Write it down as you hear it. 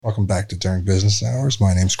Welcome back to During Business Hours.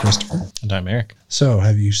 My name's Christopher. And I'm Eric. So,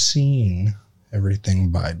 have you seen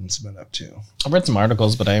everything Biden's been up to? I've read some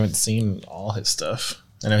articles, but I haven't seen all his stuff.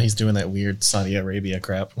 I know he's doing that weird Saudi Arabia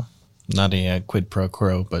crap. Not a quid pro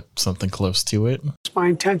quo, but something close to it. It's my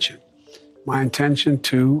intention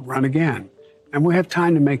to run again. And we have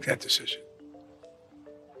time to make that decision.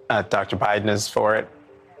 Dr. Biden is for it.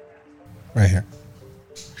 Right here.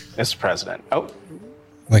 Mr. President. Oh.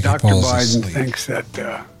 Like Dr. Biden thinks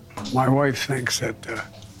that, my wife thinks that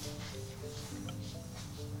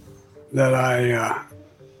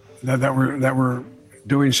we're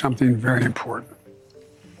doing something very important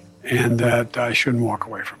and that I shouldn't walk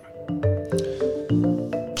away from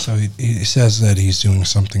it. So he says that he's doing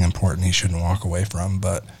something important he shouldn't walk away from,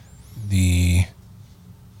 but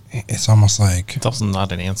it's almost like... It's also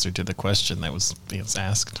not an answer to the question that was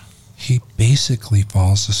asked. He basically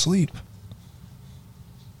falls asleep.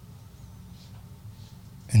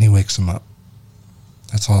 And he wakes him up.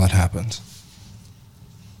 That's all that happens.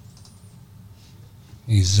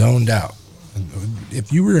 He's zoned out.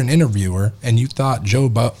 If you were an interviewer and you thought Joe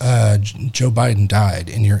Biden died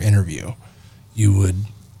in your interview, you would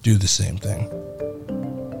do the same thing.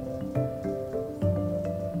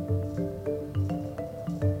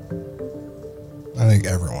 I think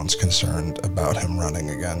everyone's concerned about him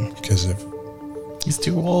running again because if he's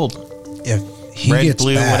too old, if he red, gets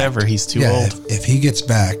blue, backed, whatever, he's too old. If he gets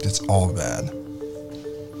backed, it's all bad.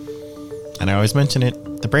 And I always mention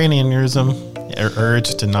it: the brain aneurysm,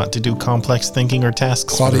 urge to not to do complex thinking or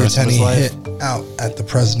tasks. Claudia for the rest Tenney of his hit life. out at the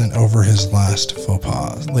president over his latest faux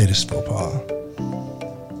pas.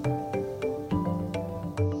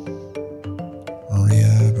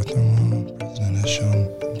 Maria Bethune, the president has shown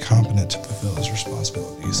incompetent to fulfill his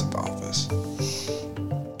responsibilities at the office.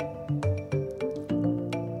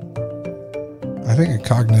 I think a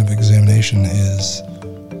cognitive examination is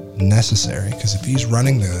necessary because if he's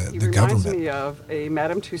running the government. He reminds me of a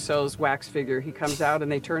Madame Tussauds wax figure. He comes out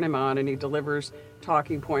and they turn him on and he delivers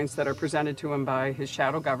talking points that are presented to him by his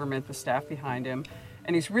shadow government, the staff behind him.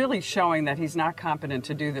 And he's really showing that he's not competent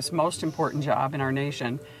to do this most important job in our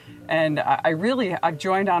nation. And I've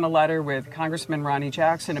joined on a letter with Congressman Ronnie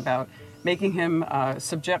Jackson about making him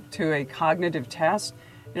subject to a cognitive test.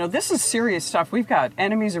 You know, this is serious stuff. We've got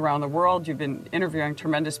enemies around the world. You've been interviewing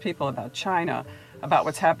tremendous people about China, about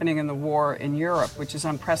what's happening in the war in Europe, which is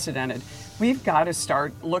unprecedented. We've got to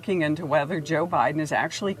start looking into whether Joe Biden is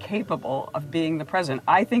actually capable of being the president.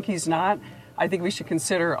 I think he's not. I think we should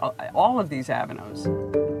consider all of these avenues.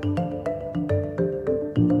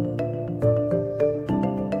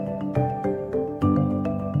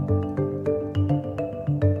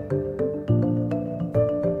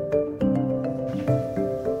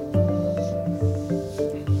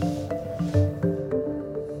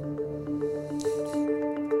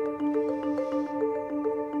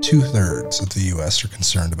 Two-thirds of the U.S. are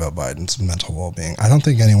concerned about Biden's mental well-being. I don't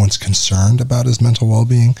think anyone's concerned about his mental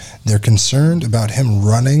well-being. They're concerned about him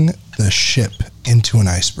running the ship into an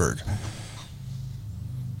iceberg.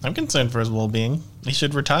 I'm concerned for his well-being. He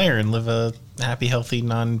should retire and live a happy, healthy,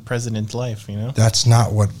 non-president life, you know? That's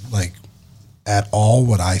not at all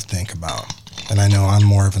what I think about. And I know I'm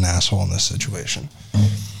more of an asshole in this situation.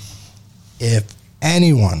 If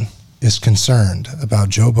anyone is concerned about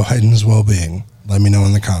Joe Biden's well-being, let me know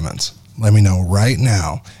in the comments. Let me know right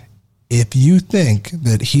now if you think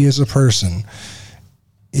that he as a person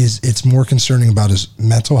it's more concerning about his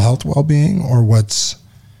mental health well-being or what's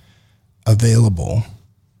available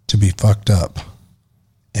to be fucked up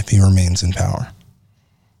if he remains in power.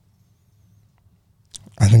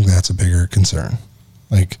 I think that's a bigger concern.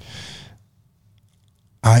 Like,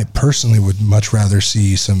 I personally would much rather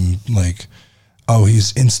see some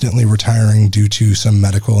he's instantly retiring due to some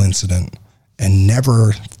medical incident and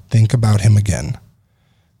never think about him again,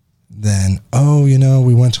 then,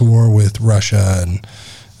 we went to war with Russia and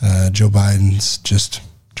Joe Biden's just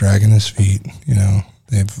dragging his feet.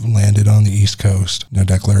 They've landed on the East Coast. No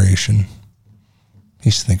declaration.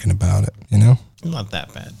 He's thinking about it, Not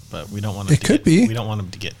that bad, but we don't want him we don't want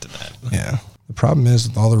him to get to that. Yeah. The problem is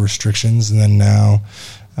with all the restrictions, and then now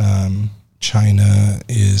China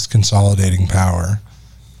is consolidating power.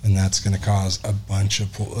 And that's going to cause a bunch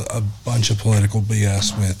of political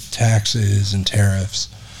BS with taxes and tariffs.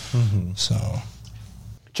 Mm-hmm. So,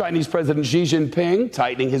 Chinese President Xi Jinping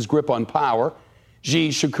tightening his grip on power.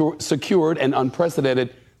 Xi secured an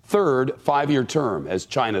unprecedented third 5-year term as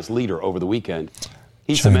China's leader over the weekend.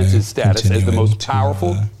 He cements his status as the most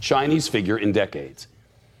powerful Chinese figure in decades.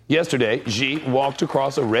 Yesterday, Xi walked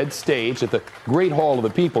across a red stage at the Great Hall of the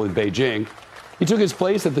People in Beijing. He took his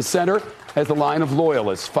place at the center as the line of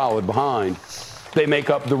loyalists followed behind. They make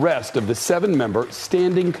up the rest of the 7-member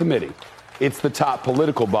Standing Committee. It's the top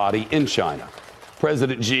political body in China.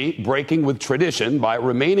 President Xi breaking with tradition by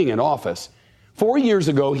remaining in office. 4 years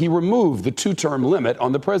ago, he removed the 2-term limit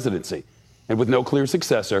on the presidency. And with no clear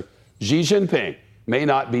successor, Xi Jinping may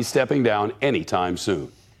not be stepping down anytime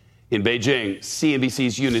soon. In Beijing,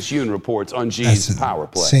 CNBC's Eunice Yoon reports on Xi's power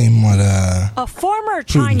play. Same what A former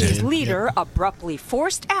Chinese did. leader abruptly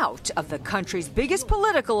forced out of the country's biggest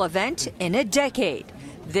political event in a decade.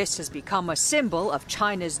 This has become a symbol of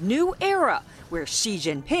China's new era, where Xi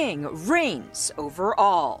Jinping reigns over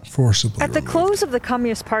all. forcibly At the removed. close of the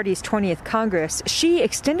Communist Party's 20th Congress, Xi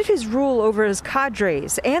extended his rule over his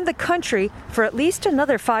cadres and the country for at least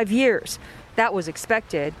another 5 years. That was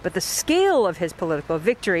expected, but the scale of his political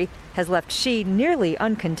victory has left Xi nearly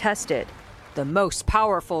uncontested. The most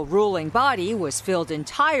powerful ruling body was filled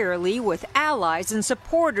entirely with allies and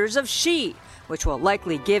supporters of Xi, which will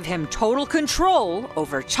likely give him total control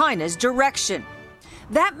over China's direction.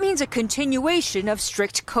 That means a continuation of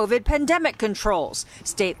strict COVID pandemic controls,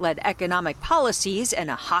 state-led economic policies, and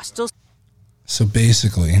a hostile... So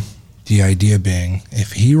basically, the idea being,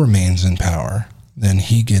 if he remains in power, then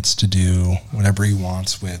he gets to do whatever he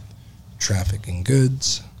wants with trafficking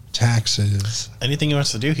goods, taxes. Anything he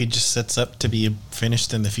wants to do, he just sets up to be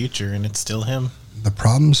finished in the future, and it's still him. The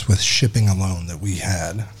problems with shipping alone that we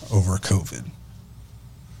had over COVID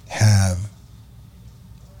have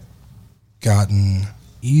gotten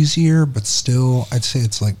easier, but still, I'd say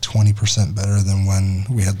it's like 20% better than when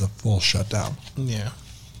we had the full shutdown. Yeah.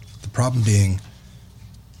 The problem being,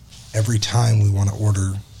 every time we want to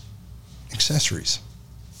order accessories,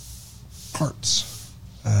 parts,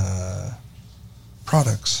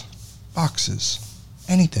 products, boxes,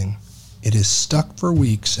 anything, it is stuck for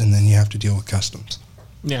weeks, and then you have to deal with customs.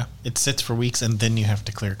 Yeah, it sits for weeks, and then you have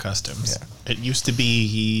to clear customs. Yeah. It used to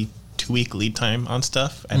be 2-week lead time on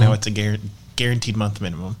stuff, and now it's a guaranteed month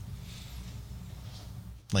minimum.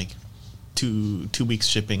 Like 2 weeks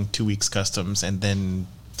shipping, 2 weeks customs, and then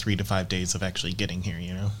 3 to 5 days of actually getting here,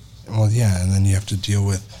 you know? Well, yeah, and then you have to deal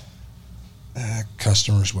with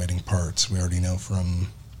customers waiting parts. We already know from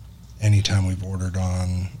any time we've ordered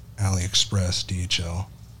on AliExpress, DHL,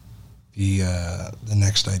 the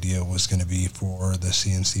next idea was going to be for the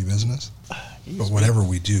CNC business. But whatever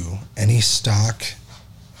we do, any stock,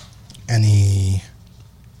 any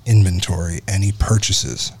inventory, any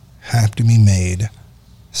purchases have to be made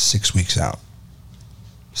 6 weeks out.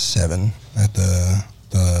 7 at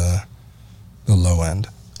the low end.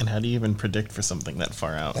 And how do you even predict for something that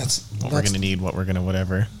far out? What we're that's- going to need, what we're going to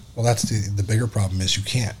whatever. Well, that's the bigger problem is you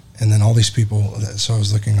can't. And then all these people, so I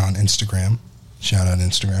was looking on Instagram, shout out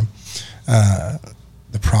Instagram.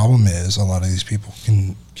 The problem is a lot of these people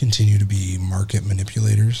can continue to be market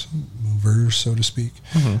manipulators, movers, so to speak.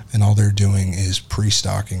 And all they're doing is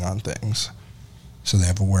pre-stocking on things. So they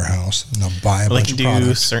have a warehouse and they'll buy a Well, they bunch can of do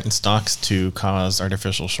products. certain stocks to cause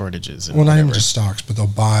artificial shortages. And Well, not even whatever. just stocks, but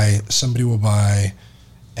somebody will buy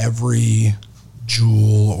every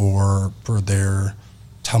jewel or for their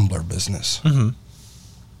Tumblr business.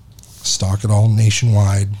 Stock it all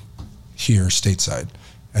nationwide here, stateside,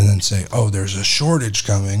 and then say, oh, there's a shortage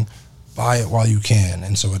coming, buy it while you can.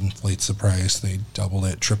 And so it inflates the price. They double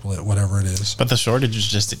it, triple it, whatever it is. But the shortage is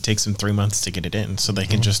just, it takes them 3 months to get it in, so they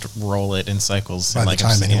can just roll it in cycles. By and the like I'm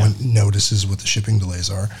time saying, anyone notices what the shipping delays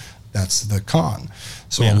are, that's the con.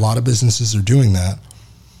 So Yeah. a lot of businesses are doing that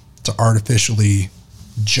to artificially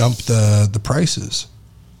jump the prices.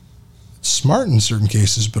 It's smart in certain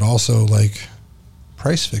cases, but also like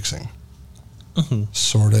price fixing.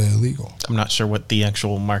 Sort of illegal. I'm not sure what the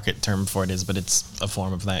actual market term for it is, but it's a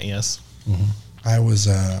form of that, yes. I was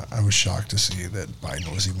shocked to see that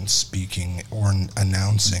Biden was even speaking or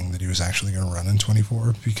announcing that he was actually going to run in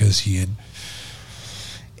 24 because he had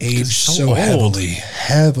aged so so old.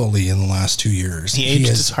 heavily in the last 2 years. He aged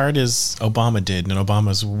has- as hard as Obama did, and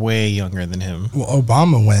Obama's way younger than him. Well,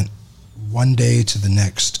 Obama went one day to the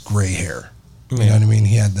next gray hair. You know Yeah. what I mean?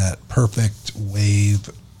 He had that perfect wave,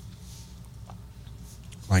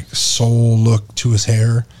 like soul look to his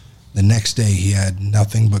hair. The next day, he had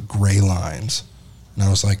nothing but gray lines. And I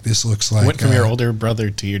was like, this looks like... Went from your older brother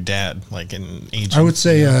to your dad, like in age. I would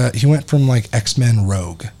say he went from like X-Men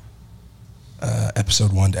Rogue,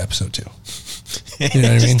 episode 1 to episode 2. You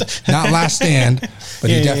know what I mean? Not Last Stand, but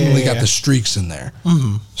he definitely got the streaks in there.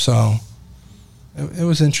 So it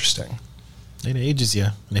was interesting. It ages you.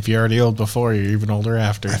 And if you're already old before, you're even older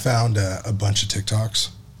after. I found a bunch of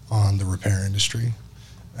TikToks on the repair industry,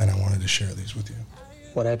 and I wanted to share these with you.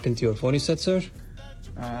 What happened to your phone, you said, sir?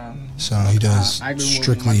 So he does I do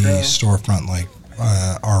strictly my girl. storefront, like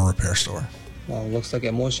our repair store. Well, looks like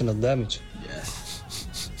emotional damage.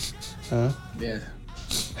 Huh? Yeah.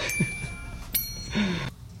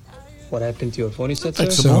 What happened to your phone, you said, sir?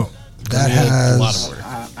 So that has a lot of work.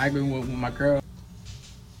 I've been with my girl.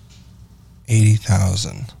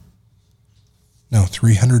 80,000. No,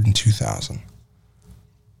 302,000.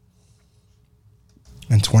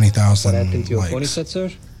 And 20,000 What happened to your phone, you likes. said,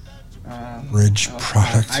 sir? Bridge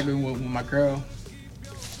product. I've been with my girl.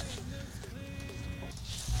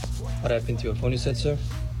 What happened to your phone, you said, sir?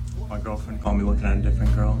 My girlfriend called me looking at a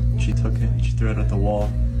different girl. She took it and she threw it at the wall.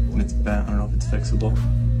 And it's bent. I don't know if it's fixable.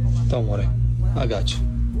 Don't worry. I got you.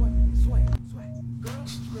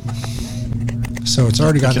 So it's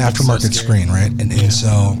already got an It looks so aftermarket scary. screen, right? An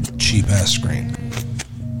Incel cheap ass screen.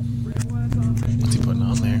 What's he putting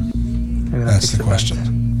on there? That's the question.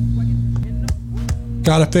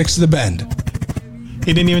 Gotta fix the bend.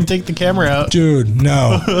 He didn't even take the camera out. Dude,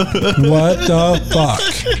 no. What the fuck?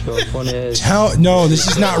 Your phone is... No, this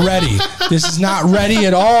is not ready. This is not ready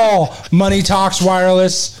at all. Money Talks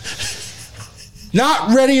Wireless.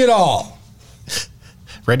 Not ready at all.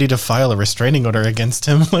 Ready to file a restraining order against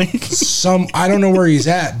him. Like I don't know where he's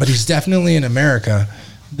at, but he's definitely in America.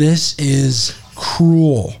 This is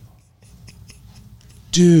cruel.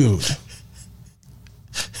 Dude.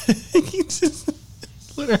 he just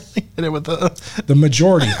literally hit it with the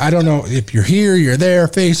majority. I don't know if you're here, you're there,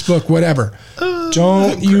 Facebook, whatever.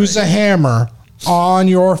 Don't use a hammer on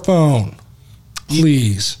your phone.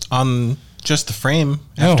 Please. On just the frame.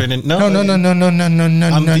 No. After No, on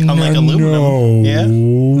like aluminum. Yeah?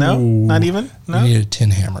 No? Not even? No? You need a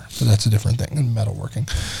tin hammer, but that's a different thing than metalworking.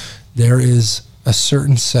 There is a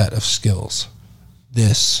certain set of skills.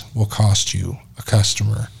 This will cost you, a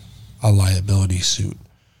customer, a liability suit.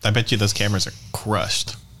 I bet you those cameras are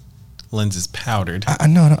crushed. Lenses powdered. I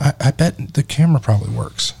bet the camera probably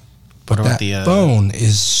works. But What about that phone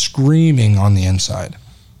is screaming on the inside.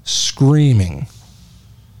 Screaming.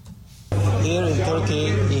 Here in Turkey,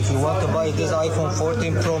 if you want to buy this iPhone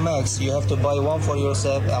 14 Pro Max, you have to buy one for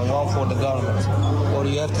yourself and one for the government. Or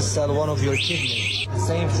you have to sell one of your kidneys.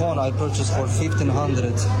 Same phone I purchased for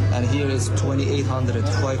 1,500 and here is 2,800,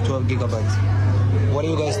 512 gigabytes. What do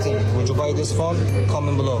you guys think? Would you buy this phone?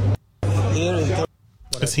 Comment below. Here in Turkey.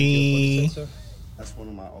 Is he... That's one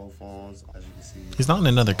of my old phones, as you can see. He's not in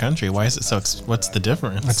another country. Why is it so... What's the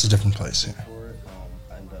difference? That's a different place, yeah.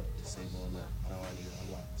 I ended up disabling it. Now I need it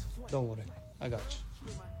unlocked. Don't worry. I got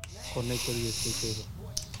you. Connect your USB cable.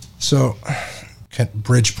 So,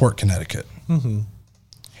 Bridgeport, Connecticut. Mm-hmm.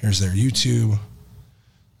 Here's their YouTube.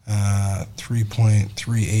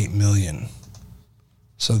 3.38 million.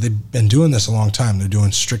 So they've been doing this a long time. They're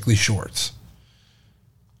doing strictly shorts.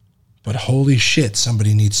 But holy shit,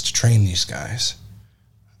 somebody needs to train these guys.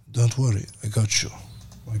 Don't worry, I got you.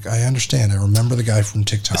 Like, I understand. I remember the guy from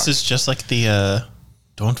TikTok. This is just like the...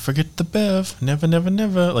 don't forget the Bev. Never, never,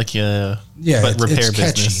 never. Like, yeah, but repair it's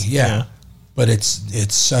catchy, business. yeah. But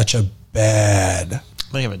it's such a bad...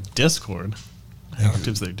 They have a Discord. How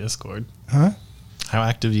active is their Discord? Huh? How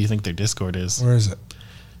active do you think their Discord is? Where is it?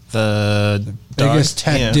 The biggest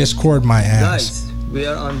tech Discord my ass. Guys, we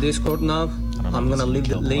are on Discord now. I'm gonna leave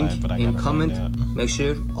the link in comment. Make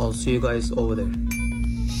sure I'll see you guys over there.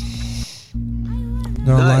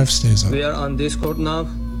 No, guys, live stays up. We are on Discord now.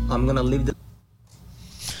 I'm gonna leave the...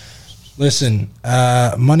 Listen,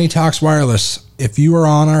 Money Talks Wireless. If you are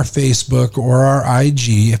on our Facebook or our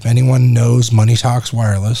IG, if anyone knows Money Talks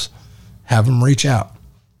Wireless, have them reach out.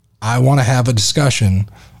 I want to have a discussion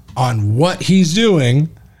on what he's doing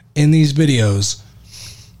in these videos.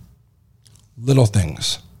 Little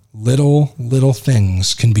things. Little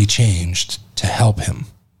things can be changed to help him.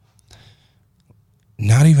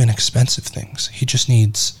 Not even expensive things. He just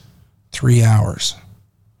needs 3 hours.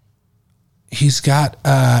 He's got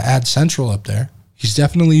Ad Central up there. He's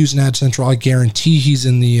definitely using Ad Central. I guarantee he's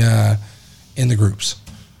in the groups.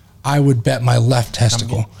 I would bet my left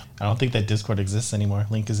testicle. I don't think that Discord exists anymore.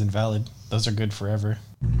 Link is invalid. Those are good forever.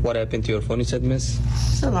 What happened to your phone, you said, miss?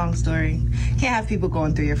 It's a long story. Can't have people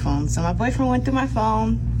going through your phone. So my boyfriend went through my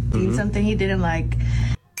phone, did something he didn't like,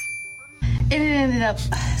 and it ended up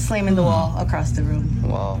slamming the wall across the room.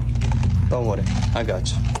 Wow. Don't worry. I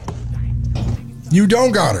got you. You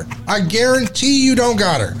don't got her. I guarantee you don't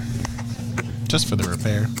got her. Just for the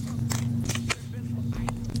repair.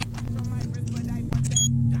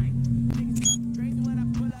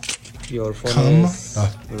 Your phone Come is the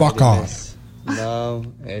fuck on. Now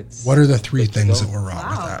it's... What are the 3 things that were wrong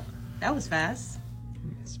with that? That was fast.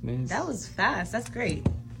 That was fast. That's great.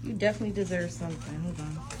 You definitely deserve something. Hold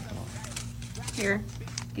on. Here,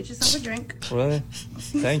 get yourself a drink. Really?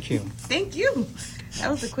 Thank you. Thank you.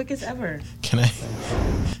 That was the quickest ever. Can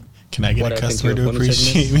Can I get What a happened to customer your to phone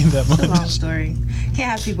appreciate me that It's a long much? story. Can't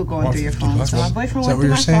have people going through your phone. $150 So my boyfriend Is that went what through you're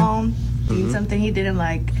my saying? phone, doing something he didn't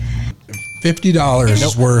like. $50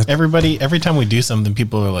 is worth. Every time we do something,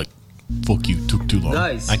 people are like, "Fuck you, took too long."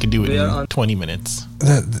 Nice. I could do it We are in on- 20 minutes.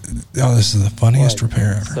 This is the funniest Right.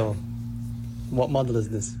 repair ever. So, what model is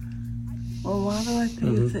this? Well, why do I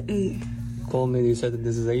think it's an 8? Call me, you said that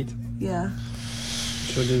this is 8? Yeah.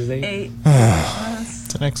 Sure this is 8? 8.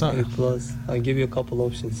 It's an XR. 8 plus. I'll give you a couple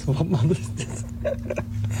options. What model is this?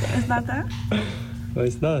 It's not that? No,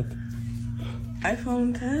 it's not.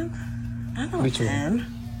 iPhone 10? I know Which one?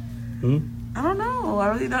 10. I don't know. I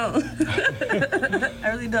really don't. I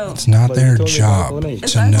really don't. It's not But you their told me job iPhone 8.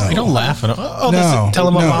 to know. I don't laugh at it. Oh, No, tell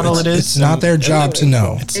them what no, model it is. It's not their job to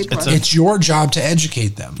know. It's It's your job to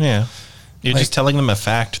educate them. yeah. You're just telling them a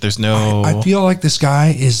fact. There's no. I feel like this guy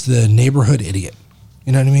is the neighborhood idiot.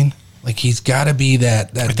 You know what I mean? Like he's got to be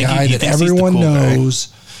that think guy he that thinks he's the everyone cool guy. knows,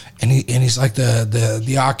 and he's like the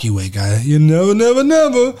Akiway guy. You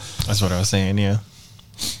never. That's what I was saying. Yeah.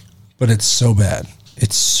 But it's so bad.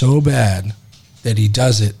 It's so bad that he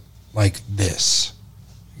does it like this.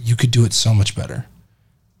 You could do it so much better.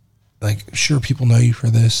 Like, sure, people know you for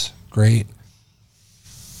this. Great.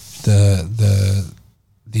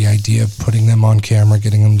 The idea of putting them on camera,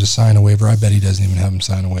 getting them to sign a waiver. I bet he doesn't even have them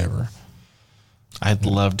sign a waiver. I'd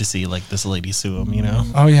love to see like this lady sue him. You know.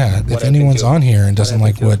 Oh yeah. If happened anyone's to- on here and doesn't what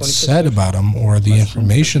like happened to what's 26 said about him or the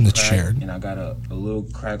information that's Crack, shared, And I got a little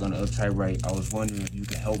crack on the upside right. I was wondering if you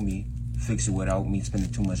could help me fix it without me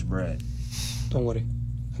spending too much bread. Don't worry.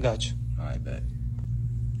 I got you. I bet.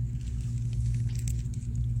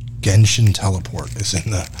 Genshin Teleport is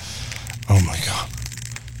in the. Oh my god.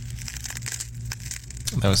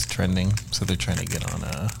 That was trending, so they're trying to get on,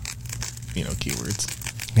 keywords.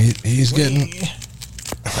 He's getting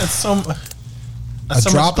That's so. a That's so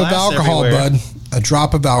much drop of glass alcohol, everywhere. bud. A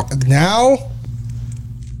drop of alcohol. Now,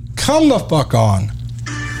 come the fuck on.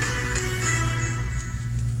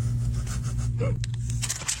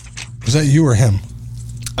 Was that you or him?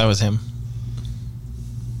 That was him.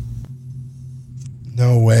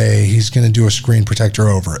 No way. He's going to do a screen protector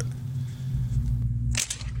over it.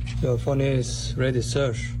 Your phone is ready,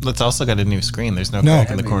 sir. It's also got a new screen. There's no No.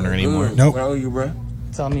 crack in the corner anymore. Nope. Where are you, bro?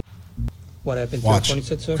 Tell me what happened Watch. to your phone, you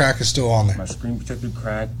said, sir? Crack is still on there. My screen protector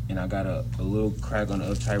cracked, and I got a little crack on the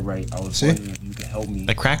upside right. I was See? wondering if you could help me.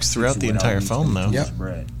 The crack's fix throughout it the without entire me phone, spending though. too Yep. much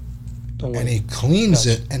bread. Don't And worry. he cleans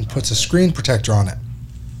it and puts a screen protector on it.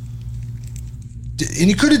 And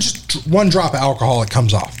you could have just one drop of alcohol, it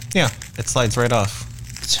comes off. Yeah, it slides right off.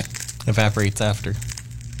 Evaporates after.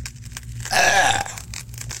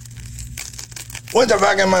 What the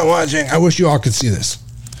fuck am I watching? I wish you all could see this.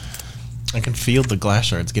 I can feel the glass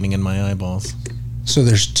shards getting in my eyeballs. So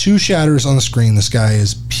there's two shatters on the screen. This guy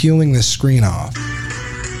is peeling this screen off.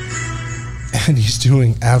 And he's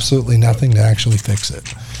doing absolutely nothing to actually fix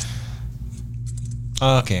it.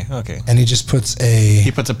 Okay. And he just puts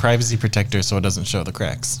He puts a privacy protector so it doesn't show the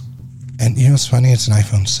cracks. and you know what's funny? It's an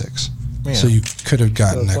iPhone 6. Yeah. So you could have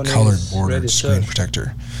gotten Your a phone colored is bordered ready, screen sir.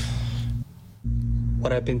 protector.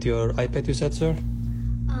 What happened to your iPad, you said, sir?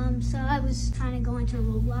 So I was trying to go into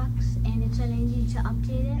Roblox and it said I needed to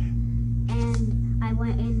update it. And I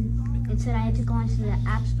went in, it said I had to go into the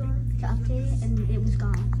App Store to update it and it was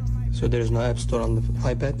gone. So there's no app store on the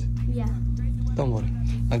iPad? Yeah. Don't worry.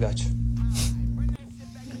 I got you.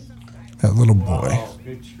 That little boy.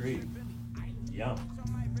 Good treat. Yum.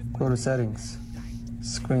 Go to settings,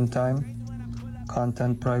 screen time,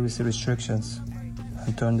 content privacy restrictions,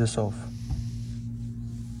 and turn this off.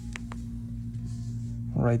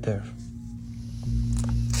 Right there.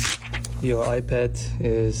 Your iPad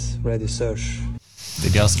is ready, sir.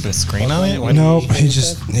 Did you also put a screen on it? Why No, did he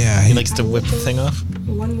just, yeah. he likes to whip the thing off.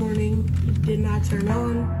 One morning, it did not turn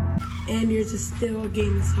on, and yours is still a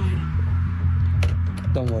game inside.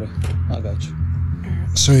 Don't worry, I got you.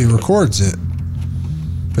 So he records it,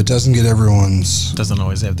 but doesn't get everyone's. Doesn't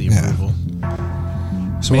always have the Yeah. approval.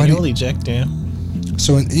 So why do Manual eject, yeah.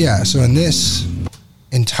 So in this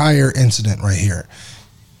entire incident right here,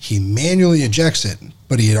 he manually ejects it,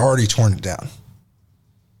 but he had already torn it down.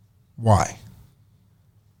 Why?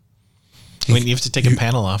 I mean, you have to take a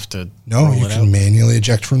panel off to No, roll you it can out. manually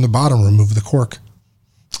eject from the bottom, remove the cork.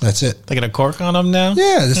 That's it. They got a cork on them now?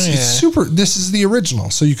 Yeah, this Oh, is super. This is the original,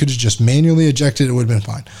 so you could have just manually ejected. It would have been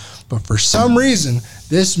fine. But for some reason,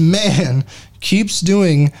 this man keeps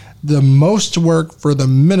doing the most work for the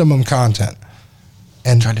minimum content.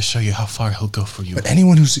 And trying to show you how far he'll go for you. But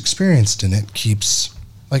anyone who's experienced in it keeps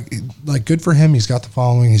like good for him. He's got the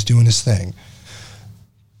following. He's doing his thing.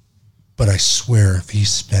 But I swear, if he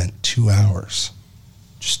spent 2 hours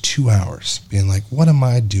just 2 hours being like, what am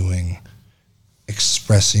I doing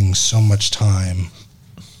expressing so much time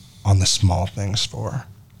on the small things for?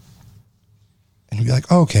 And you'd be like,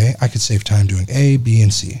 oh, okay, I could save time doing A, B,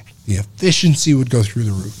 and C. The efficiency would go through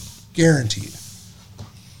the roof. Guaranteed.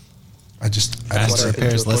 I just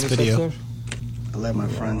repairs, less video. I let my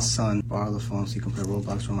friend's son borrow the phone so he can play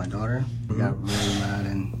Roblox with my daughter. He got really mad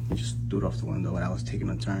and he just threw it off the window when I was taking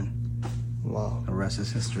a turn. Wow. The rest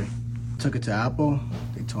is history. Took it to Apple.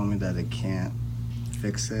 They told me that they can't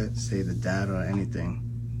fix it, save the data or anything.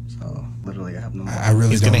 So literally, I have no more.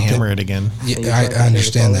 He's going to hammer it again. Yeah, I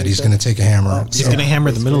understand that. He's going to take a hammer. He's going to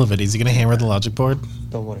hammer the middle of it. He's going to hammer the logic board.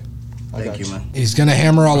 Don't worry. Thank you, man. He's going to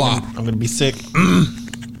hammer a lot. I'm going to be sick.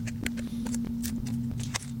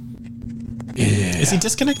 Is he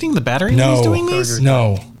disconnecting the battery when he's doing these?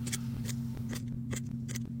 No.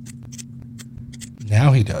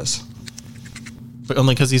 Now he does. But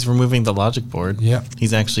only because he's removing the logic board. Yep.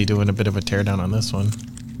 He's actually doing a bit of a teardown on this one.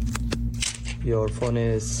 Your phone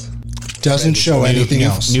is... Doesn't show anything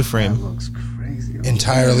else. New frame. That looks crazy.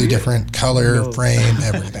 Entirely different color, frame,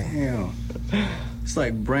 everything. Damn. It's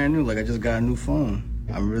like brand new, like I just got a new phone.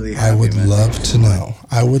 I'm really happy, I would love to know.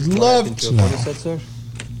 I would love to know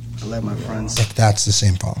I let my friends... if that's the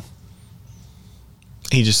same phone.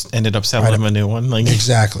 He just ended up selling him a new one. Like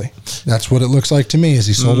Exactly. That's what it looks like to me, is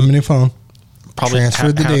he sold him a new phone. Probably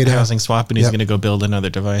transferred the data. Housing swap, and he's going to go build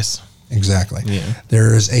another device. Exactly. Yeah.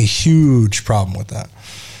 There is a huge problem with that.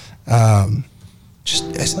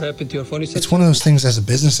 What happened to your phone? It's one of those things as a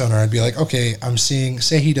business owner, I'd be like, okay, I'm seeing,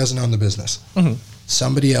 say he doesn't own the business. Mm-hmm.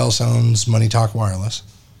 Somebody else owns Money Talk Wireless.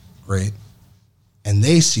 Great. And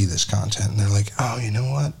they see this content and they're like, oh, you know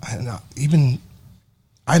what?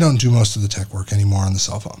 I don't do most of the tech work anymore on the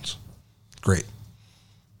cell phones. Great.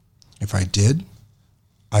 If I did,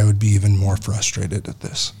 I would be even more frustrated at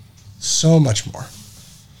this. So much more.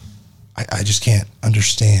 I just can't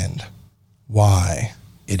understand why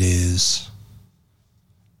it is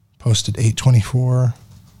posted 8/24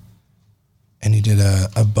 and he did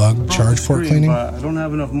a bug charge port cleaning. I don't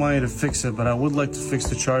have enough money to fix it, but I would like to fix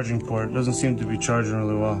the charging port. It doesn't seem to be charging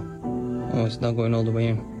really well. Oh, it's not going all the way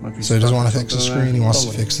in. So he doesn't want to fix the screen, he wants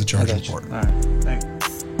to fix the charging port. All right, thank you.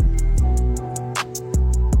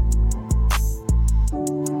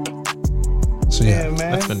 So yeah, man.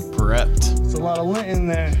 That's been prepped. There's a lot of lint in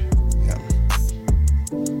there.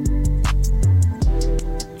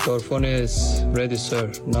 Your phone is ready,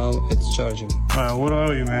 sir. Now it's charging. All right, what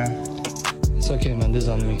are you, man? It's okay, man. This is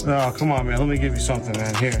on me. No, come on, man. Let me give you something,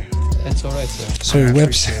 man. Here. It's all right, sir. So he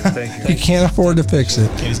whips. He can't afford to fix it.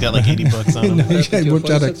 He's got like 80 bucks on him. No, he whipped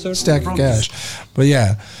out a stack of cash. But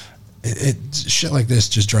yeah, it shit like this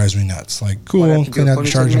just drives me nuts. Like, cool, clean out the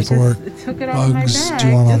charging port, Took it out of my bugs, bag,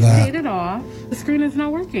 do all just that. paid it off. The screen is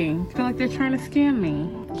not working. I feel like they're trying to scam me.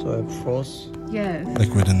 So it froze? Yes.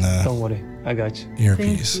 Liquid in the Don't worry. I got you.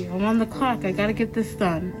 earpiece. Thank you. I'm on the clock. I gotta get this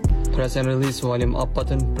done. Press and release volume up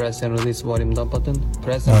button. Press and release volume down button.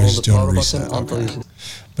 Press Oh, and he's hold the doing a power reset. button until Okay. you...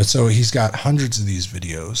 But so he's got hundreds of these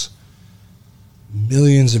videos,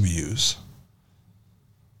 millions of views.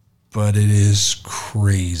 But it is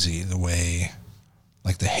crazy the way,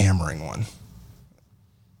 like the hammering one.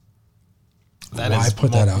 That Why is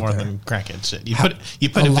put more, that out more there? than crackhead shit. You How- put a a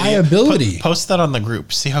video, liability. post that on the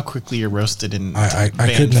group. See how quickly you're roasted and I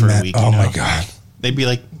banned couldn't for a imagine. week. Oh you know? my God. They'd be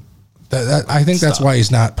like, I think that's Stop. why he's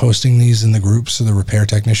not posting these in the groups, the repair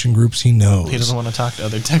technician groups. He knows. he doesn't want to talk to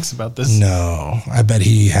other techs about this. No, I bet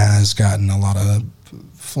he has gotten a lot of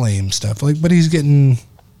flame stuff. But he's getting.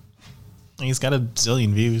 He's got a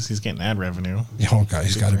zillion views. He's getting ad revenue. Oh God,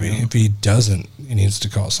 he's got to be. If he doesn't, he needs to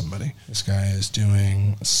call somebody. This guy is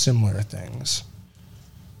doing similar things.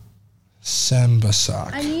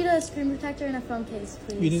 Sembasak. I need a screen protector and a phone case,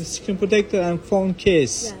 please. You need a screen protector and phone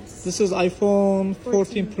case. Yes. This is iPhone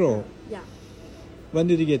 14 Pro. Yeah. When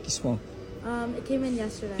did you get this one? It came in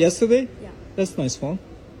yesterday. Yesterday? Yeah. That's a nice phone.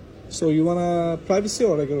 So you want a privacy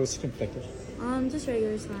or regular screen protector? Just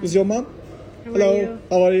regular is fine. Is your mom? How Hello. are you?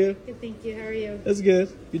 How are you? Good, thank you. How are you? That's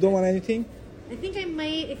good. You don't want anything? I think I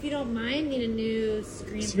might, if you don't mind, need a new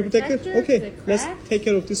screen Screen protector. protector? Okay. Is it Let's cracked? take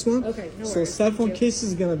care of this one. Okay, no So worries. cell Thank phone you. case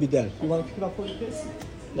is gonna be there. You want to pick it up for the case?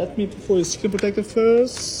 Let me for your screen protector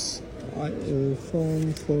first.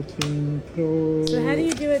 iPhone 14 Pro. So how do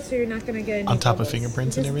you do it so you're not going to get any On top of bubbles?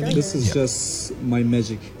 fingerprints You and just everything? This does is it. just my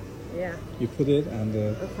magic. Yeah. You put it and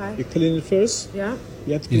Okay. you clean it first. Yeah.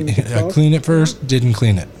 You have to clean it I clean it first. Didn't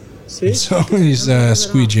clean it. See? So he's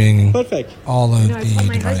squeeging Perfect. all of You know, I told the my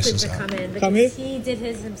husband devices to out. come in Come because here. he did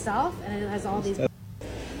his himself and it has all these.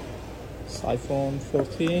 It's iPhone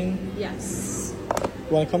 14. Yes.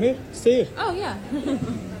 You want to come here? Stay here. Oh, yeah.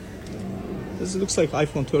 This looks like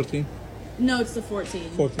iPhone 13. No, it's the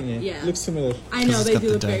 14. 14, yeah. Yeah. Looks similar. I know, they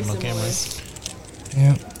do look very similar.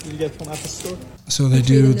 Yeah. You get from Apple Store? So they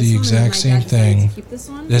do the exact same thing.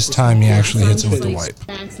 This time he actually hits it with the wipe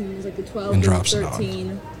and drops it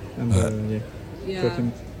on. And Yeah.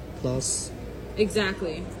 14 Plus.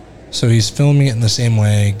 Exactly. So he's filming it in the same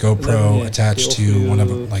way, GoPro Yeah, attached they to offer one of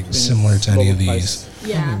you them, like things similar to any of global these, price.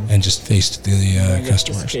 Yeah. and just faced the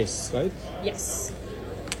customers. Case, right? Yes.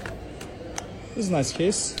 This is a nice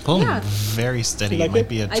case. Oh, Yeah. very steady. You like it might it?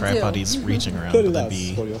 be a I tripod do. he's reaching around, Good but that'd enough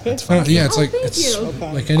be for you, okay? that's fine. Yeah, it's like thank it's you.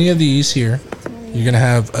 like any of these here. You're gonna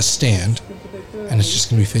have a stand, and it's just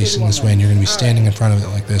gonna be facing this way, and you're gonna be standing in front of it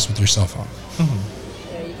like this with your cell phone.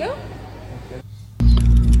 There you go.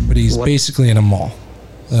 But he's basically in a mall,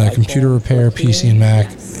 computer repair, PC and Mac,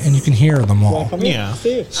 and you can hear the mall. Yeah.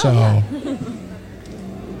 So,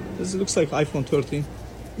 This looks like iPhone 13.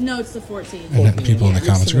 No, it's the 14. and then people in the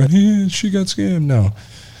comments are going, "Hey, she got scammed." No.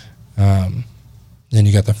 Then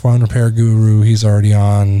you got the phone repair guru. He's already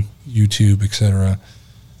on YouTube, etc.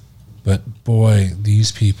 But boy,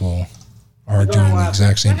 these people are doing the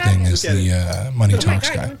exact same thing as the Money Talks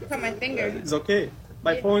guy. Cut my finger. It's okay.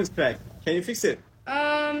 My phone is cracked. Can you fix it?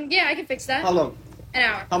 Yeah, I can fix that. How long? An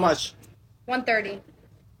hour. How much? 130.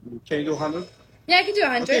 Can you do 100? Yeah, I can do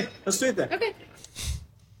 100. Okay, let's do it then. Okay.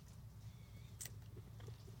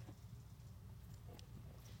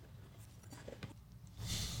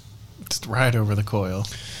 Just right over the coil.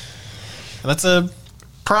 That's a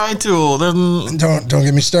pry tool. Then Don't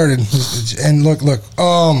get me started. And look.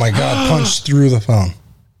 Oh my God! Punched through the phone.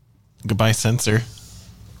 goodbye sensor.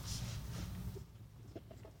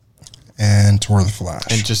 And tore the flash.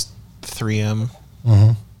 And just 3M.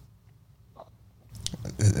 Mm-hmm.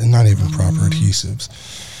 Not even proper adhesives.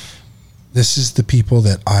 This is the people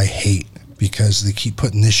that I hate because they keep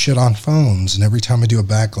putting this shit on phones. And every time I do a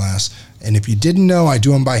back glass, and if you didn't know, I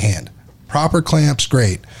do them by hand. Proper clamps,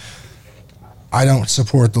 great. I don't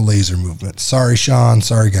support the laser movement. Sorry, Sean.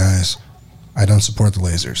 Sorry, guys. I don't support the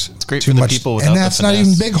lasers. It's great for the people without and the that's not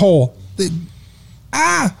finesse. even big hole.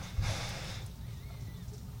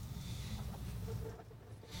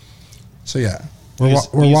 So yeah, we're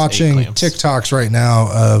We use watching A-clamps. TikToks right now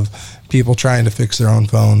of people trying to fix their own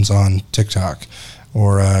phones on TikTok,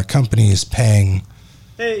 or companies paying.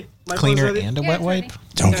 Hey, my Cleaner phone's ready. and a wet wipe.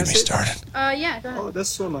 Don't get me started. Yeah, go ahead. Oh, that's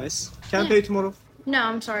so nice. Can I pay tomorrow? No,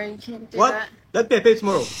 I'm sorry. You can't do What? that. Let me pay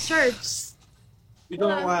tomorrow. Sure. Just, You don't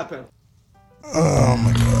know what happened. Oh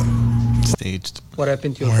my God! Staged. What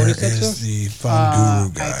happened to your Where phone, is sir? the phone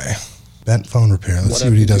guru guy? Bent phone repair. Let's see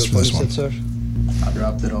what he does for this one. Sir? I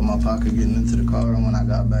dropped it on my pocket getting into the car, and when I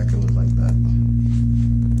got back, it was like that.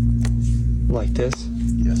 Like this?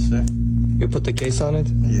 Yes, sir. You put the case on it?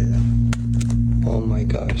 Yeah. Oh my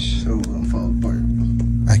gosh. So I'm fall apart.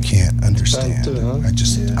 I can't understand. Too, huh?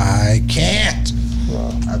 I can't. Wow.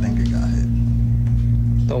 I think it got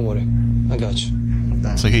hit. Don't worry. I got you.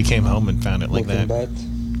 So he came home and found it like Looking that. bad.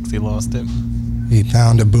 'Cause he lost it. He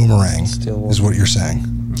found a boomerang, Still is what you're saying.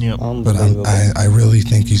 Yep. But I really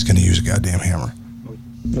think he's going to use a goddamn hammer.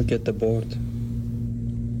 Look at the board.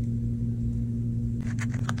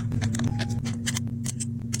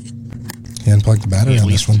 He unplugged the battery At on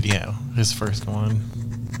least, this one. yeah, his first one.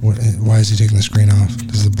 Why is he taking the screen off?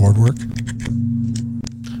 Does the board work?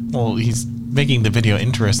 Well, he's making the video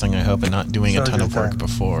interesting, I hope, and not doing a ton of work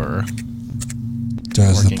before.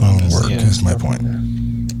 Does the working on phone this, work? yeah. Is my point.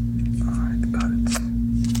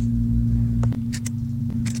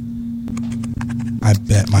 I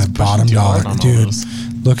bet my bottom too hard dollar, on all dude. those.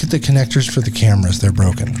 Look at the connectors for the cameras; they're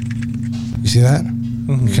broken. You see that?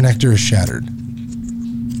 Mm-hmm. The connector is shattered.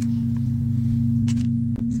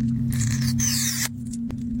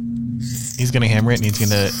 He's gonna hammer it and he's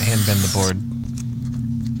gonna hand bend the board.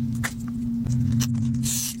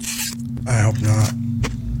 I hope not.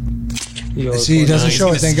 Your See, he phone- doesn't he's show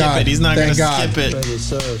gonna it. Thank skip God. it. He's not Thank gonna God. skip it. Ready,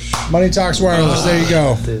 sir. Money Talks Wireless. There you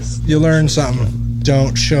go. This. You learned something.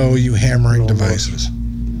 Don't show you hammering devices.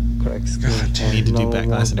 Crack screen. You need to do back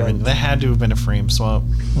glass and everything. That had to have been a frame swap.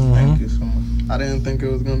 Thank you so much. I didn't think it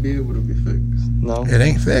was gonna be able to be fixed. No. It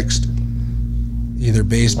ain't fixed. Either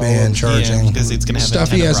baseband charging because it's gonna have stuff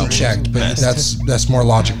he antenna hasn't problems checked, but best. that's more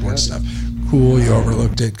logic board stuff. Cool, you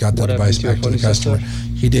overlooked it, got the What device happened to back to your the phone,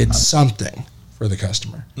 customer. He did something for the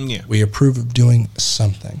customer. Yeah. We approve of doing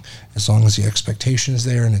something as long as the expectation is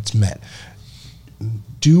there and it's met.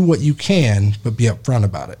 Do what you can, but be upfront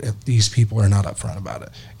about it. If these people are not upfront about it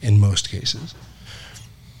in most cases.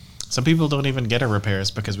 Some people don't even get our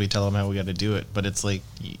repairs because we tell them how we got to do it. But it's like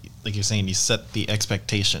you're saying, you set the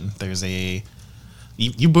expectation.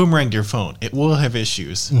 You boomeranged your phone. It will have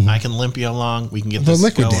issues. I can limp you along. We can get The this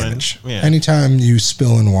liquid going. damage. Yeah. Anytime you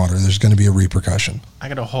spill in water, there's going to be a repercussion. I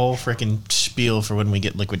got a whole freaking spiel for when we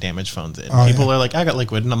get liquid damage phones in. Oh, People are like, I got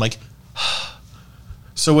liquid. And I'm like,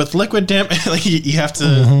 so with liquid damage, like you have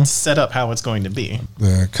to set up how it's going to be.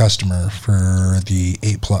 The customer for the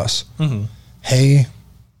 8 Plus. Mhm. Hey,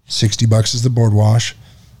 $60 is the board wash.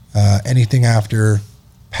 Anything after,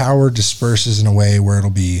 power disperses in a way where it'll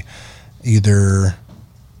be either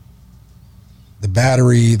the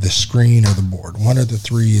battery, the screen, or the board. One of the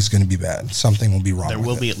three is going to be bad. Something will be wrong. There with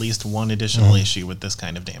will it. be at least one additional issue with this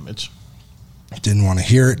kind of damage. Didn't want to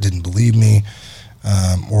hear it, didn't believe me,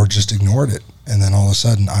 or just ignored it. And then all of a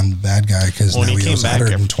sudden, I'm the bad guy because When now he he came owes back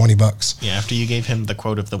 $120. Yeah, after you gave him the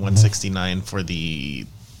quote of the 169 for the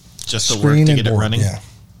just the Screen work to and get it board, running, yeah.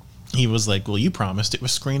 he was like, "Well, you promised it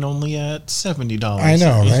was screen only at $70." I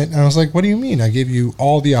know, right? And I was like, what do you mean? I gave you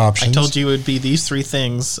all the I options. told you it would be these three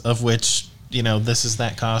things, of which this is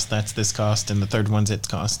that cost, that's this cost, and the third one's its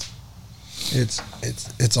cost.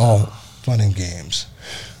 It's all fun and games,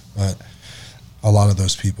 but a lot of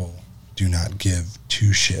those people do not give two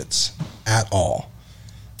shits at all.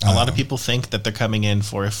 A lot of people think that they're coming in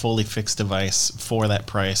for a fully fixed device for that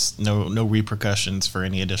price, no repercussions for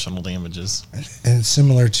any additional damages. And it's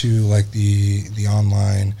similar to like the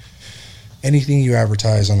online, anything you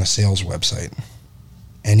advertise on a sales website,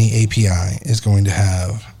 any API is going to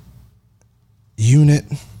have unit,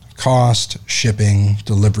 cost, shipping,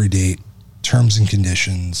 delivery date, terms and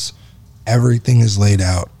conditions. Everything is laid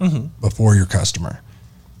out before your customer.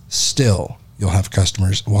 Still, you'll have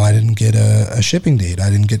customers, well, I didn't get a shipping date. I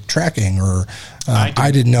didn't get tracking, or I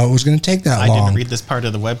didn't know it was going to take that I long. didn't read this part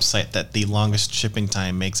of the website that the longest shipping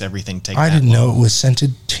time makes everything take I that didn't long. know it was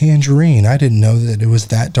scented tangerine. I didn't know that it was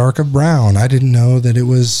that dark of brown. I didn't know that it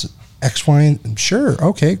was X, Y, and sure.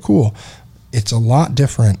 Okay, cool. It's a lot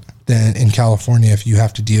different than in California if you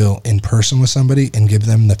have to deal in person with somebody and give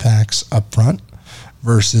them the facts up front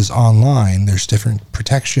versus online. There's different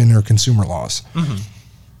protection or consumer laws.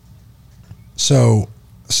 So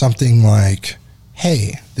something like,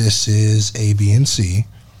 hey, this is A, B, and C.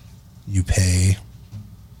 You pay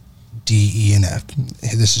D, E, and F.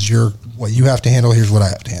 This is what you have to handle. Here's what I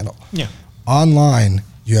have to handle. Yeah. Online,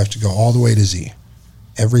 you have to go all the way to Z.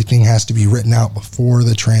 Everything has to be written out before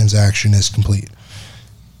the transaction is complete.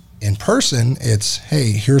 In person, it's,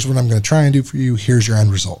 hey, here's what I'm going to try and do for you. Here's your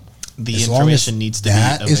end result. The As long information as needs to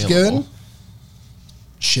that be is available. good.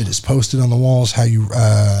 Shit is posted on the walls. How you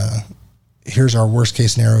here's our worst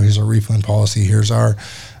case scenario. Here's our refund policy. Here's our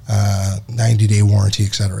 90-day warranty,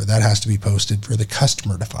 etc. That has to be posted for the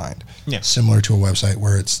customer to find. Yeah. Similar to a website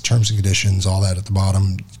where it's terms and conditions, all that at the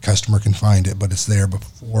bottom. Customer can find it, but it's there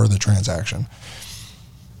before the transaction.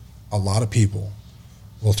 A lot of people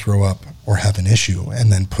will throw up or have an issue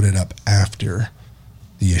and then put it up after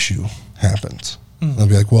the issue happens. They'll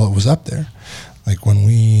be like, well, it was up there. Like when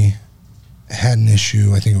we had an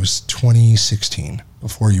issue, I think it was 2016,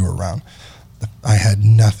 before you were around, I had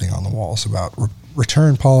nothing on the walls about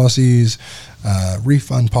return policies,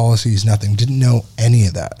 refund policies, nothing. Didn't know any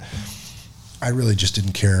of that. I really just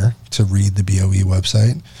didn't care to read the BOE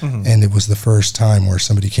website. And it was the first time where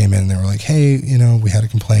somebody came in and they were like, hey, we had a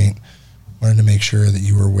complaint. Wanted to make sure that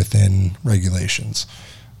you were within regulations.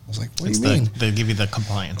 I was like, what do you mean? They give you the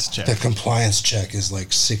compliance check. The compliance check is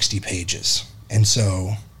like 60 pages. And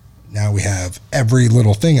so now we have every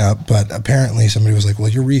little thing up, but apparently somebody was like, well,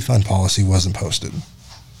 your refund policy wasn't posted.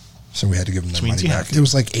 So we had to give them their money back. It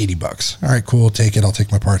was like $80. All right, cool. Take it. I'll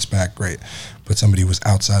take my parts back. Great. But somebody was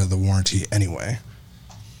outside of the warranty anyway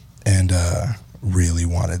and really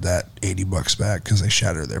wanted that $80 back because they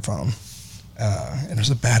shattered their phone. And it was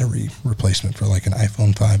a battery replacement for like an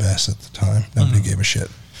iPhone 5S at the time. Nobody gave a shit.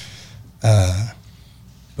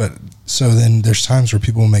 But so then there's times where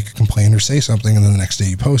people will make a complaint or say something and then the next day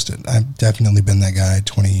you post it. I've definitely been that guy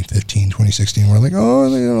 2015, 2016 where like, oh,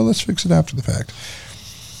 let's fix it after the fact.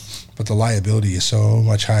 But the liability is so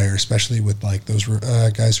much higher, especially with like those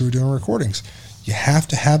guys who are doing recordings. You have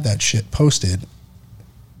to have that shit posted.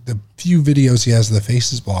 The few videos he has of the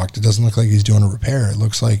faces blocked, it doesn't look like he's doing a repair. It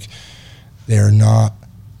looks like they're not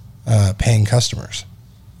paying customers.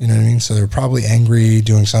 You know what I mean? So they're probably angry,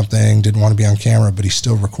 doing something, didn't want to be on camera, but he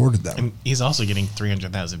still recorded them. And he's also getting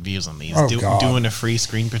 300,000 views on these. Oh, God. Doing a free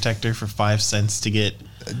screen protector for 5 cents to get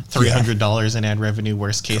 $300 in ad revenue,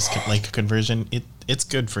 worst case conversion. It's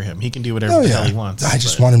good for him. He can do whatever the hell he wants. I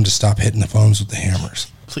just want him to stop hitting the phones with the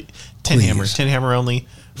hammers. Please. 10 hammer only.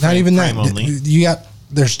 Not even that. Only.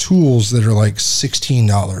 There's tools that are like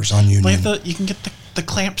 $16 on Union. You can get the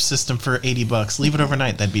clamp system for $80. Leave it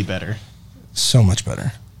overnight. That'd be better. So much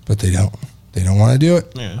better. But they don't. They don't want to do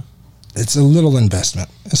it. Yeah. It's a little investment,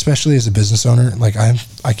 especially as a business owner. Like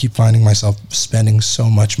I keep finding myself spending so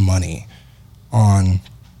much money on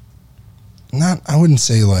I wouldn't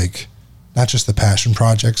say like not just the passion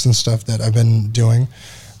projects and stuff that I've been doing,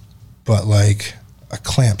 but like a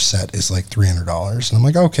clamp set is like $300. And I'm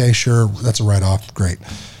like, okay, sure. That's a write-off. Great.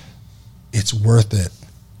 It's worth it.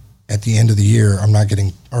 At the end of the year, I'm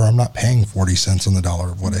not paying 40 cents on the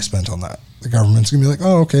dollar of what I spent on that. The government's going to be like,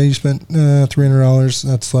 oh, okay, you spent $300.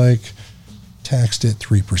 That's like taxed at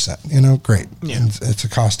 3%. Great. Yeah. And it's a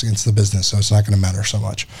cost against the business, so it's not going to matter so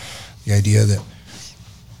much. The idea that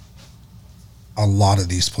a lot of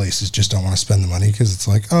these places just don't want to spend the money because it's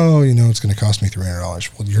like, oh, it's going to cost me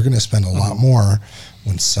 $300. Well, you're going to spend a lot more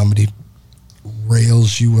when somebody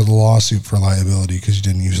rails you with a lawsuit for liability because you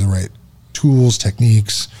didn't use the right tools,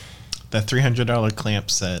 techniques. That $300 clamp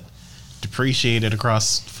set depreciated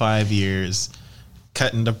across 5 years,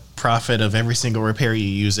 cutting the profit of every single repair you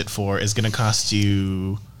use it for is going to cost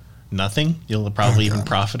you nothing. You'll probably even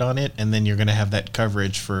profit on it, and then you're going to have that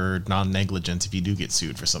coverage for non-negligence if you do get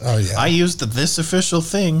sued for something. Oh, yeah. I used this official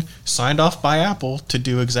thing signed off by Apple to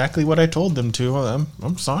do exactly what I told them to.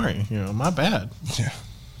 I'm sorry. My bad. Yeah.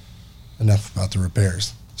 Enough about the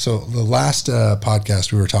repairs. So the last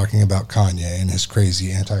podcast we were talking about Kanye and his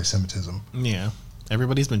crazy anti-Semitism. Yeah.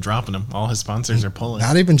 Everybody's been dropping him. All his sponsors are pulling.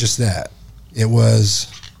 Not even just that. It was,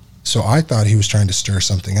 so I thought he was trying to stir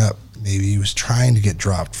something up. Maybe he was trying to get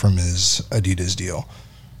dropped from his Adidas deal.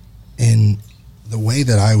 And the way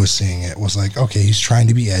that I was seeing it was like, okay, he's trying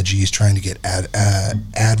to be edgy. He's trying to get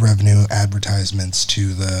ad revenue, advertisements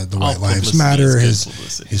to the White Lives Matter,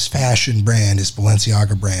 his fashion brand, his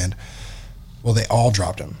Balenciaga brand. Well, they all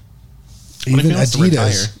dropped him. Even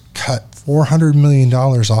Adidas cut $400 million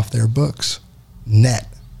off their books, net.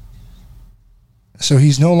 So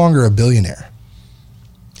he's no longer a billionaire.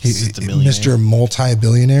 Mr.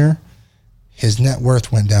 Multi-billionaire. His net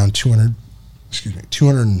worth went down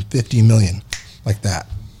 250 million, like that.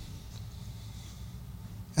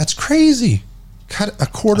 That's crazy. Cut a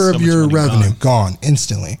quarter of your revenue, gone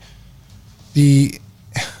instantly.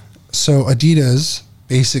 So Adidas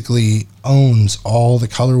basically owns all the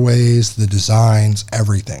colorways, the designs,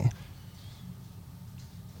 everything.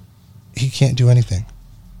 He can't do anything.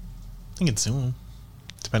 I think it's soon.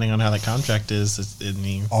 Depending on how the contract is,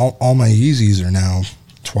 all my Yeezys are now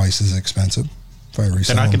twice as expensive. If I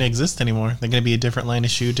resell they're not them. going to exist anymore. They're going to be a different line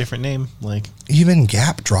of shoe, different name. Like even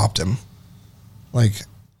Gap dropped him. Like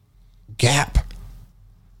Gap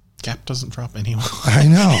doesn't drop anyone. I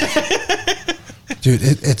know, dude.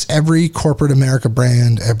 It's every corporate America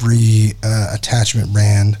brand, every attachment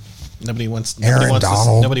brand. Nobody wants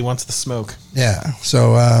Donald. Nobody wants the smoke. Yeah.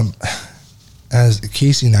 So as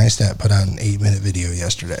Casey Neistat put out an 8-minute video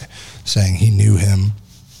yesterday saying he knew him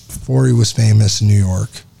before he was famous in New York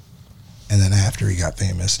and then after he got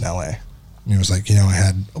famous in LA. And he was like, I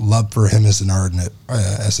had love for him as an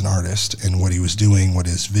artist and what he was doing, what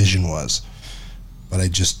his vision was. But I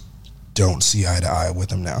just don't see eye to eye with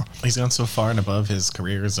him now. He's gone so far and above his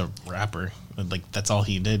career as a rapper. Like, that's all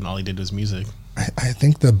he did, and all he did was music. I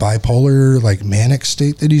think the bipolar, like, manic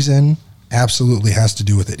state that he's in absolutely has to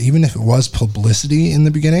do with it. Even if it was publicity in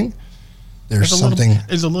the beginning, there's a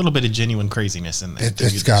little bit of genuine craziness in there.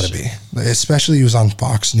 It's got to be. Especially he was on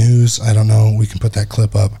Fox News. I don't know. We can put that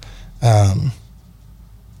clip up.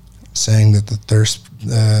 Saying that the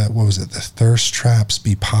thirst traps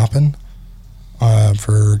be popping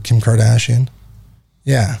for Kim Kardashian.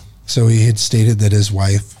 Yeah. So he had stated that his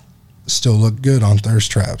wife still looked good on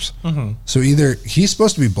thirst traps. Mm-hmm. So either he's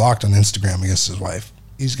supposed to be blocked on Instagram against his wife.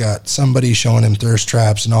 He's got somebody showing him thirst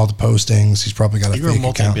traps and all the postings. He's probably got a fake account. You're a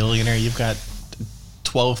multi-billionaire. You've got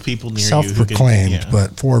 12 people near you. Self-proclaimed,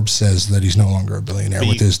 but Forbes says that he's no longer a billionaire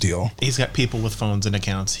with his deal. He's got people with phones and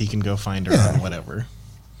accounts. He can go find her on whatever.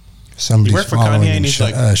 Somebody's you work for following Kanye and he's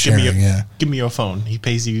like, sharing, give me your phone. He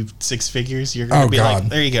pays you 6 figures. You're going to be like,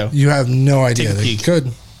 there you go. You have no idea. Take a They peek.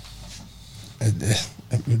 could.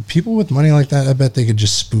 People with money like that, I bet they could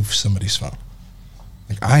just spoof somebody's phone.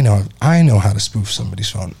 Like I know how to spoof somebody's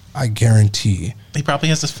phone. I guarantee. He probably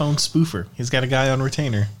has his phone spoofer. He's got a guy on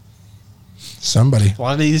retainer. Somebody. A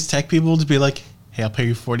lot of these tech people to be like, hey, I'll pay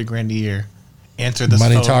you $40,000 a year. Answer this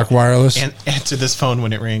Money phone. Talk Wireless. And answer this phone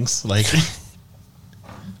when it rings. Like,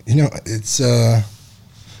 it's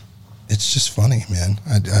just funny, man.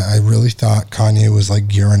 I really thought Kanye was like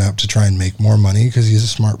gearing up to try and make more money because he's a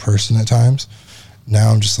smart person at times.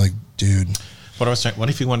 Now I'm just like, dude. What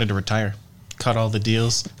if he wanted to retire? Cut all the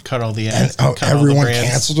deals, cut all the ads, and, cut everyone all the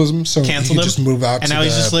brands, canceled him, so he could just move out and to now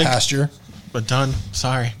he's just like, pasture. But done.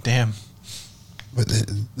 Sorry, damn. But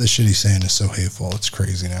the shit he's saying is so hateful. It's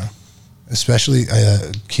crazy now. especially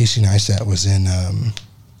Casey Neistat was in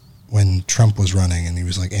when Trump was running, and he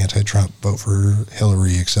was like anti-Trump, vote for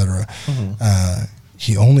Hillary, etc.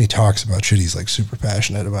 He only talks about shit he's like super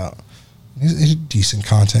passionate about. He's a decent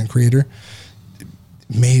content creator.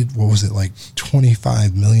 Made, what was it, like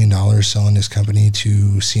 $25 million selling his company to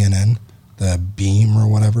CNN, the Beam or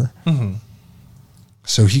whatever.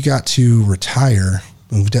 So he got to retire,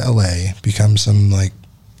 move to LA, become some like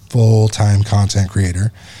full-time content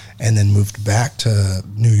creator, and then moved back to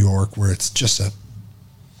New York, where it's just a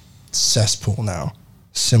cesspool now,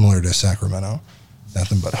 similar to Sacramento.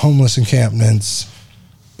 Nothing but homeless encampments,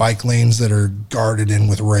 bike lanes that are guarded in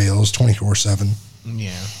with rails 24/7.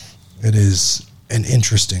 Yeah. It is an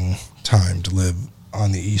interesting time to live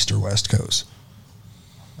on the East or West Coast.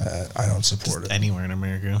 I don't support it. Anywhere in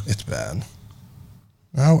America. It's bad.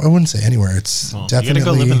 I wouldn't say anywhere. It's definitely... You gotta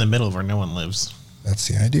go live in the middle where no one lives. That's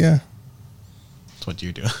the idea. That's what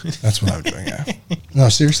you're doing. That's what I'm doing, yeah. No,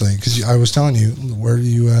 seriously, because I was telling you, where do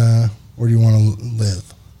you want to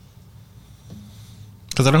live?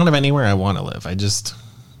 Because I don't have anywhere I want to live. I just...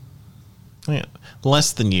 Yeah,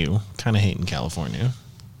 less than you. Kind of hating California.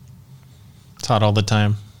 It's hot all the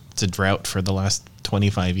time. It's a drought for the last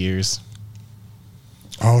 25 years.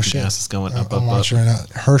 Oh, shit. Gas is going up, I'm up. watching right now.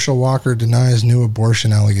 Herschel Walker denies new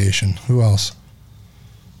abortion allegation. Who else?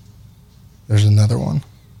 There's another one.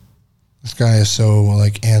 This guy is so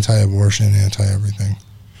like anti-abortion, anti-everything.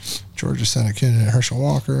 Georgia Senate candidate Herschel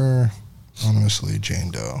Walker, anonymously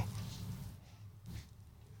Jane Doe.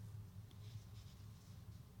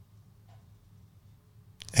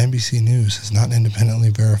 NBC News has not independently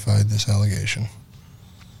verified this allegation.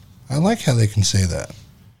 I like how they can say that.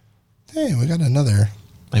 Hey, we got another.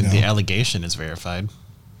 Like the allegation is verified.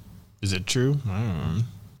 Is it true? I don't know.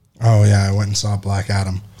 Oh, yeah, I went and saw Black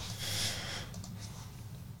Adam.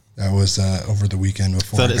 That was over the weekend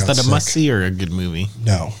before. Is that a must-see or a good movie?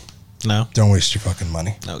 No. No? Don't waste your fucking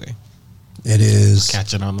money. Okay. It is...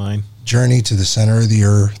 Catch it online. Journey to the Center of the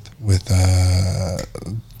Earth with The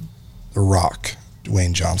Rock,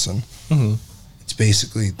 Dwayne Johnson. It's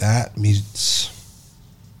basically that meets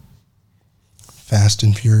Fast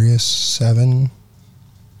and Furious 7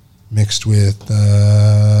 mixed with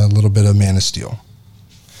a little bit of Man of Steel.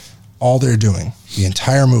 All they're doing, the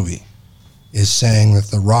entire movie, is saying that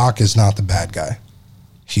The Rock is not the bad guy.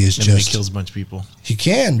 He is He kills a bunch of people. He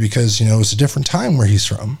can, because, it's a different time where he's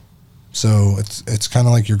from. So it's kind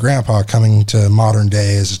of like your grandpa coming to modern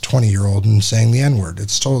day as a 20-year-old and saying the N-word.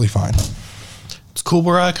 It's totally fine. It's cool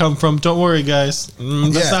where I come from. Don't worry, guys.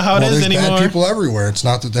 That's not how it is there's anymore. Bad people everywhere. It's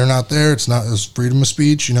not that they're not there. It's not. It's freedom of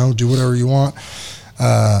speech. Do whatever you want.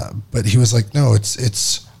 But he was like, no,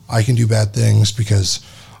 it's I can do bad things because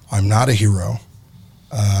I'm not a hero.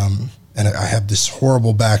 And I have this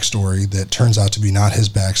horrible backstory that turns out to be not his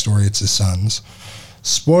backstory. It's his son's.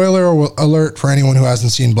 Spoiler alert for anyone who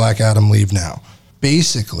hasn't seen Black Adam, leave now.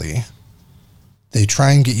 Basically, they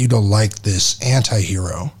try and get you to like this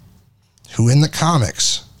anti-hero who in the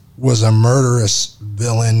comics was a murderous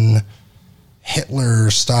villain,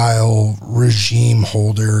 Hitler-style regime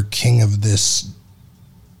holder, king of this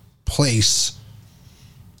place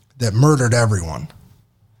that murdered everyone.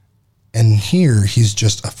 And here he's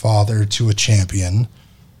just a father to a champion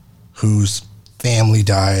whose family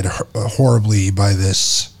died horribly by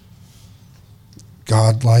this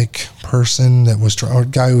godlike person that was a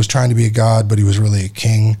guy who was trying to be a god, but he was really a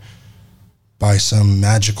king by some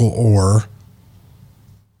magical ore.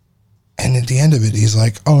 And at the end of it, he's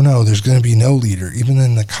like, oh no, there's going to be no leader. Even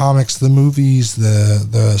in the comics, the movies,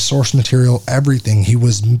 the source material, everything, he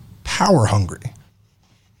was power hungry.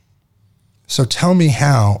 So tell me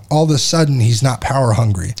how all of a sudden he's not power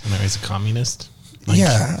hungry. And he's a communist?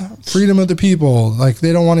 Yeah, freedom of the people. Like,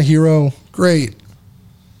 they don't want a hero. Great.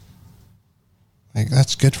 Like,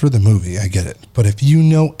 that's good for the movie. I get it. But if you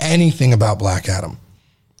know anything about Black Adam,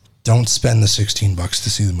 don't spend the $16 to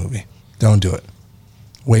see the movie. Don't do it.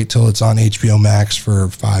 Wait till it's on HBO Max for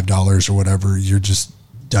 $5 or whatever. You're just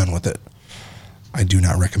done with it. I do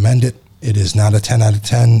not recommend it. It is not a 10 out of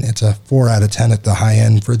 10. It's a 4 out of 10 at the high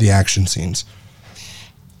end for the action scenes.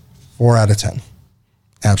 4 out of 10.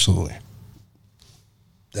 Absolutely.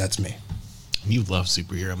 That's me. You love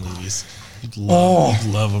superhero movies. You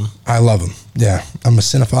love them. I love them. Yeah. I'm a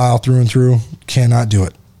cinephile through and through. Cannot do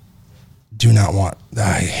it. Do not want.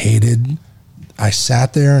 I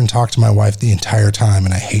sat there and talked to my wife the entire time,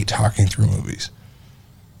 and I hate talking through movies.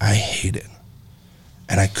 I hate it.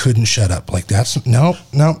 And I couldn't shut up. Like, that's, nope,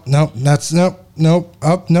 that's, nope,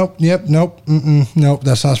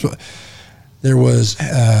 that's not supposed. There was,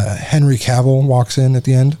 Henry Cavill walks in at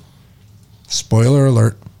the end. Spoiler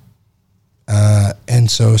alert. And And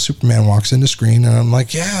so Superman walks into screen, and I'm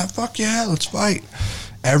like, yeah, fuck yeah, let's fight.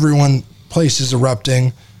 Everyone, place is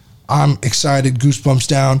erupting. I'm excited, goosebumps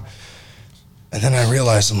down. And then I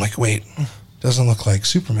realized, I'm like, wait, doesn't look like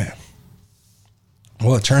Superman.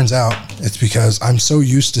 Well, it turns out it's because I'm so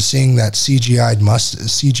used to seeing that CGI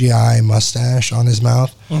mustache on his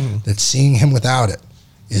mouth that seeing him without it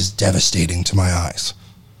is devastating to my eyes.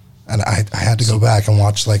 And I had to go back and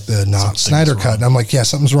watch like the not Snyder cut. And I'm like, yeah,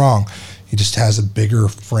 something's wrong. He just has a bigger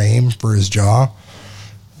frame for his jaw.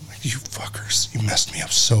 I'm like, you fuckers, you messed me up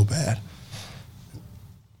so bad.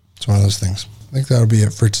 It's one of those things. I think that'll be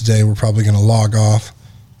it for today. We're probably going to log off,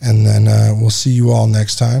 and then we'll see you all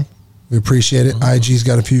next time. We appreciate it. IG's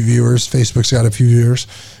got a few viewers. Facebook's got a few viewers.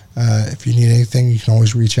 If you need anything, you can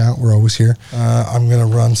always reach out. We're always here. I'm going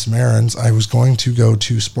to run some errands. I was going to go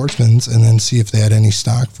to Sportsman's and then see if they had any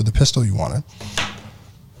stock for the pistol you wanted.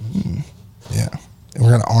 Yeah. And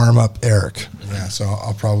we're going to arm up Eric. Yeah, so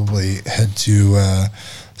I'll probably head to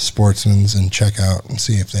Sportsman's and check out and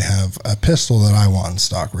see if they have a pistol that I want in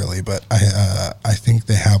stock, really. But I think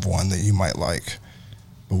they have one that you might like.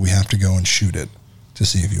 But we have to go and shoot it to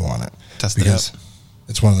see if you want it. Test it out.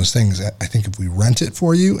 It's one of those things that I think if we rent it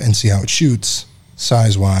for you and see how it shoots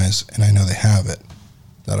size-wise, and I know they have it,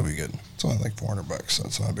 that'll be good. It's only like $400, so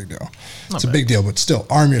it's not a big deal. It's a big deal, but still,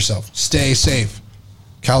 arm yourself. Stay safe.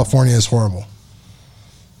 California is horrible.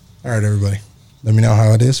 All right, everybody. Let me know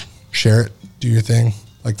how it is. Share it. Do your thing.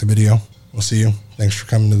 Like the video. We'll see you. Thanks for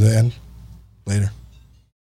coming to the end. Later.